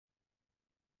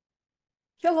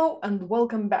Hello and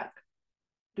welcome back.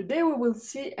 Today we will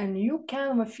see a new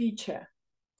Canva feature,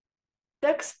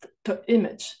 text to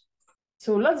image.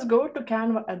 So let's go to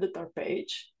Canva editor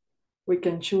page. We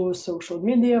can choose social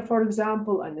media, for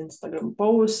example, an Instagram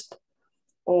post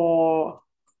or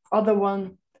other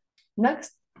one.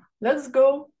 Next, let's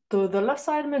go to the left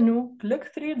side menu, click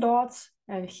three dots,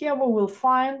 and here we will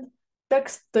find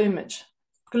text to image.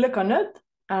 Click on it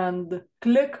and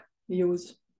click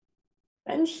use.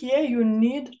 And here you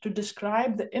need to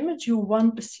describe the image you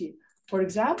want to see. For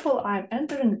example, I'm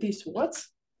entering these words,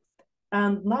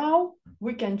 and now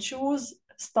we can choose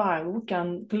style. We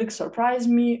can click surprise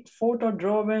me, photo,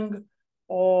 drawing,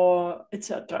 or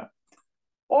etc.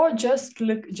 Or just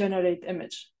click generate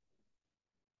image.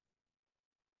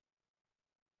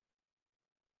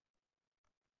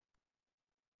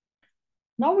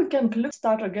 Now we can click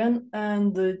start again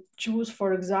and choose,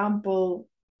 for example,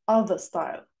 other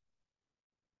style.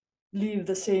 Leave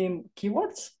the same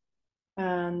keywords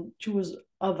and choose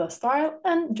other style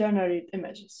and generate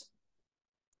images.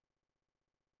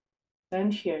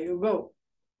 And here you go.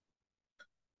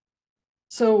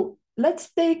 So let's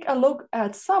take a look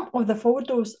at some of the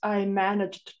photos I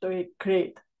managed to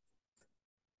create.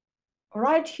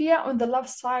 Right here on the left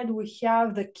side, we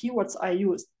have the keywords I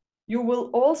used. You will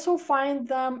also find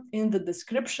them in the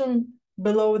description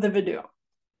below the video.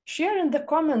 Share in the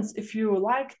comments if you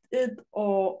liked it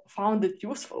or found it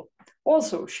useful.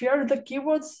 Also, share the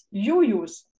keywords you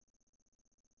use.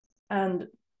 And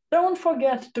don't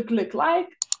forget to click like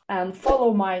and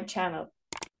follow my channel.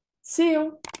 See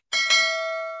you!